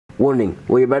Warning,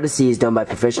 what you're about to see is done by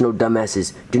professional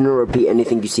dumbasses. Do not repeat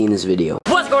anything you see in this video.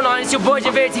 What's going on? It's your boy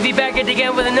Jimvadar TV back at it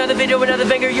again with another video, another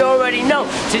banger you already know.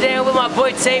 Today I'm with my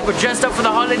boy Tate. We're dressed up for the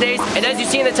holidays, and as you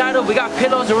see in the title, we got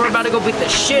pillows and we're about to go beat the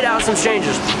shit out of some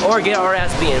strangers. Or get our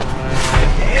ass beaten.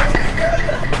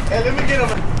 Hey, let me get him.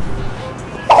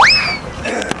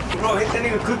 Bro, hit that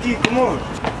nigga cookie, come on.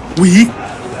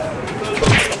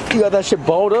 You got that shit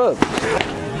balled up.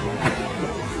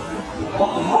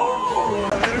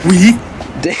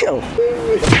 Damn.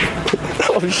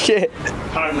 Oh shit.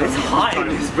 It's hot in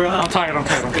this, bro. I'm tired.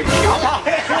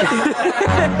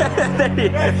 There he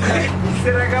is. He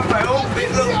said I got my own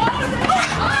pillow.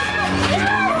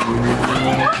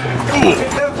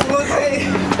 Get that pussy.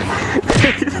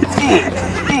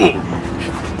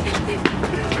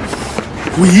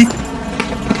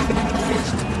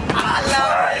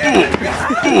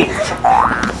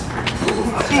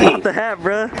 Not the hat,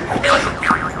 bruh.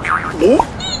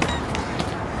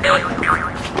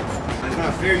 It's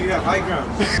not fair, you have high ground.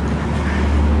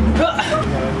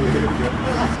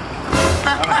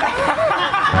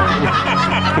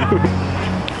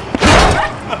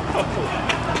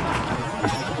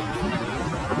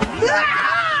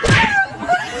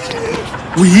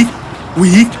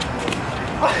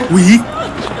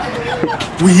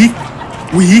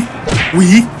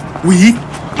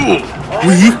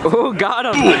 Oh, got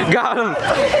him! Got him!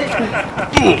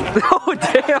 Oh,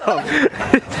 damn!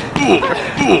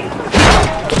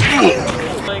 Oh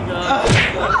my god.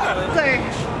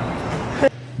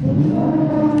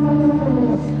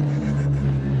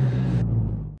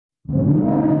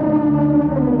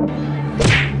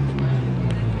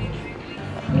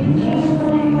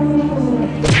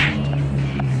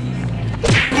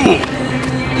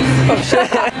 Oh shit!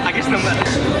 I guess no matter.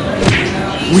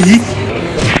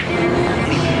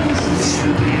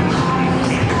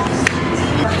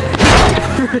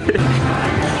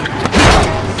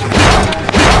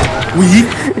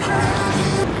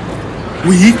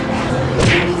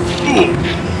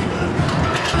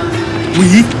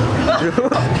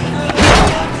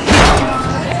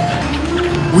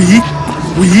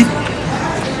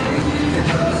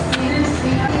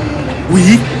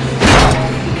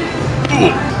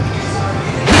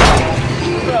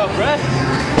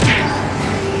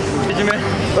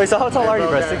 Wait, so how tall are you,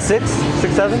 bro? 6'6"?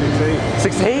 6'7"? 6'8"?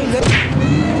 6'8".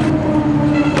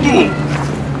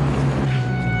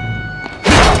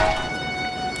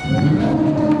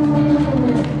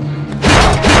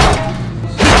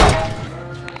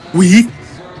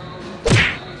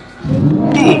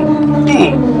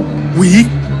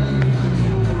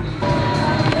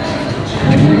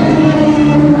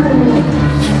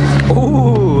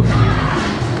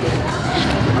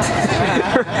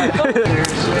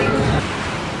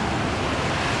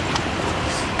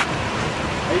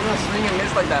 Are you gonna swing and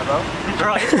miss like that, bro?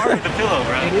 Bro, it's hard with the pillow,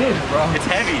 bro. It is, bro. It's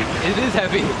heavy. It is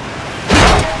heavy.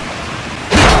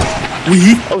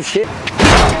 Oh shit.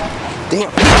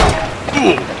 Damn.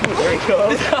 There he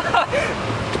goes.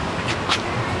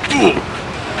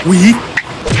 Damn.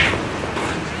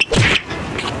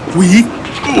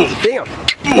 Damn.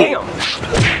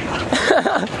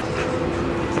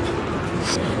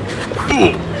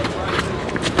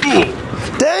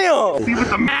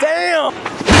 Damn. Damn.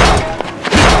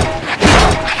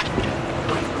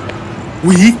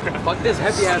 Fuck this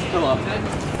heavy ass pillow.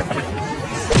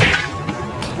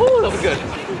 Woo, that was good.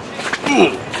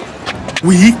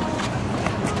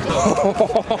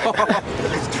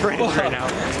 It's training right now.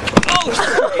 Oh,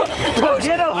 bro,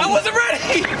 get him. I wasn't ready.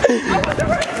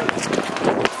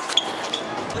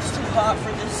 It's too hot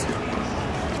for this.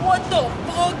 What the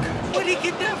fuck? Where'd he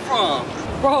get that from?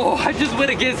 Bro, I just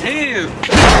went against him.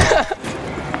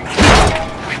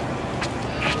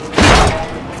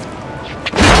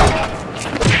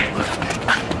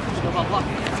 Fuck.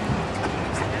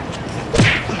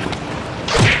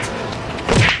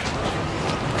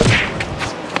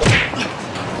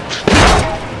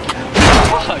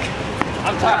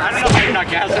 I'm tired. I don't know how you're not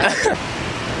gassing.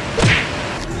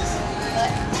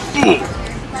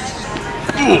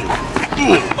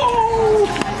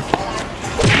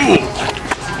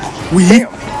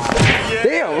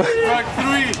 Damn. Rock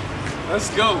 3. Let's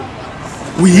go.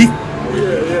 Yeah.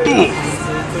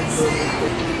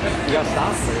 You gotta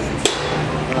stop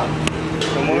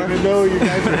Even though you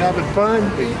guys are having fun,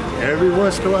 every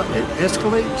once in a while it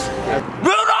escalates.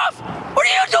 Rudolph! What are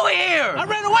you doing here? I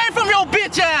ran away from your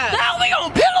bitch ass! Now we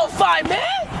gonna pillow fight,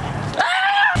 man!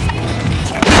 Ah!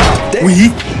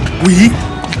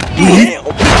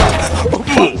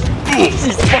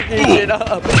 He's fucking shit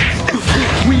up.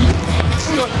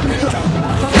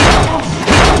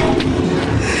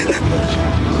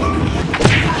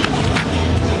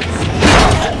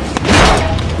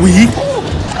 Weak.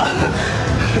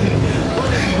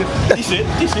 Decent.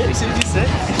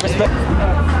 Respect.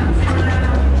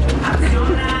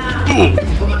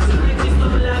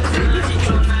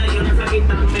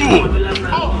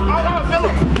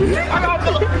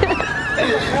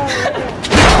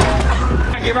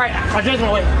 Get right. My judgment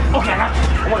away. Okay, I got you.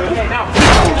 I want to okay now.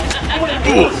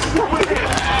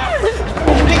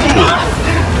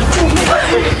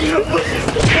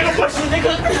 Get a push,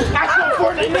 nigga. That's so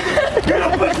important, nigga. Get a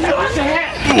push. Where's your hat?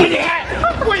 Where you at?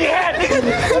 Where you at, nigga?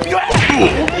 Where you at?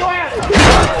 Where you at?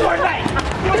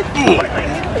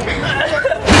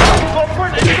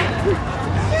 Fortnite.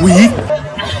 Weak.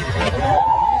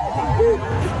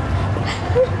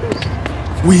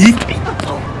 Weak.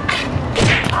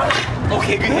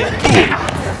 Okay, good hit.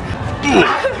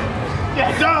 Yeah,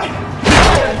 die.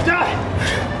 Die.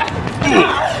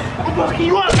 I'm fucking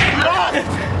you up. You lost.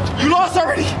 You lost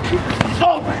already. It's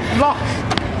over. You lost.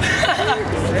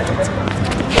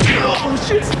 Oh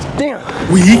shit. Damn.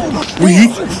 Weak.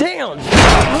 Weak. Damn.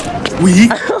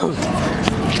 Weak.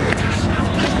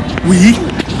 Weak.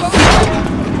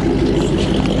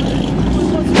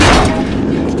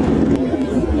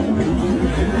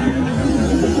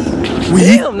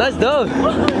 Weak. Damn, that's dope.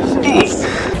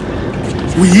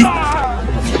 Weak.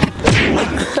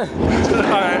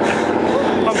 Alright.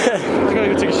 I gotta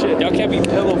go take a shit. Y'all can't be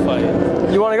pillow fighting.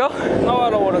 You wanna go? No, I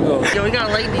don't wanna go. Yo, we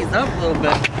gotta lighten these up a little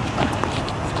bit.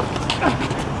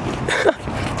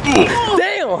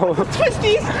 Damn.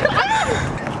 Twisties!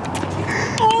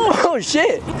 Oh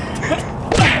shit.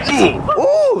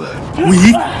 Ooh.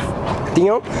 Weak.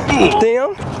 Damn.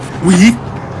 Damn. Weak.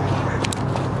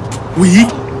 Weak.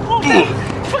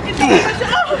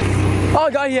 Oh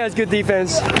god, he has good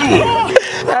defense.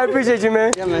 I appreciate you,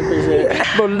 man. Yeah, man, appreciate it.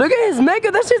 But look at his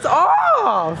makeup, that shit's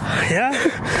off. Yeah?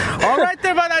 All right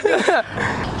there, man.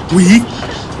 Weak.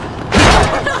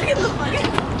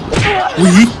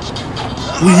 Weak.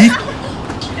 Weak.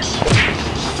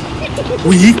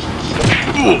 Weak.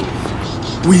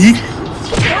 Weak.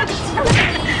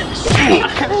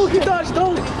 Oh, he dodged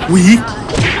those. Weak.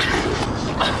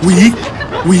 Weak.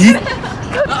 Weak.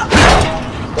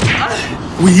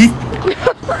 Weak.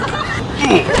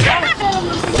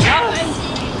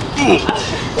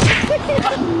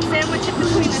 Sandwich in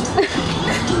between us.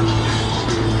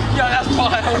 Yo, that's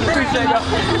fine. I appreciate y'all.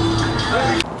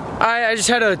 Alright, I just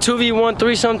had a 2v1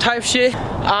 threesome type shit.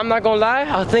 I'm not gonna lie,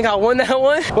 I think I won that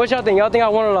one. What y'all think? Y'all think I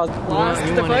won or lost? Lost?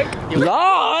 What the fuck?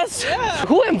 Lost? Yeah.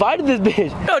 Who invited this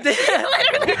bitch?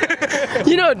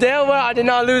 You know damn well I did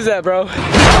not lose that, bro.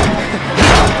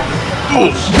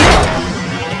 Oh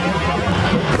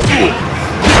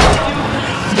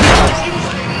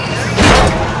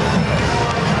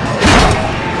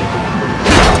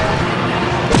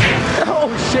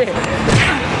shit.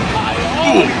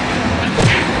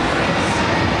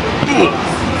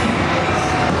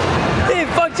 He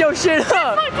fucked your shit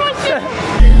up.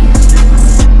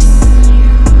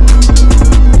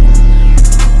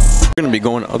 We're gonna be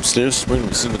going upstairs. We're gonna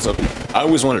be seeing what's up. I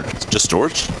always wanted just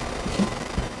storage.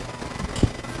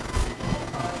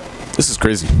 This is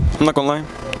crazy. I'm not gonna lie.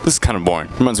 This is kind of boring.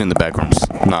 Reminds me of the back rooms.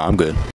 Nah, I'm good.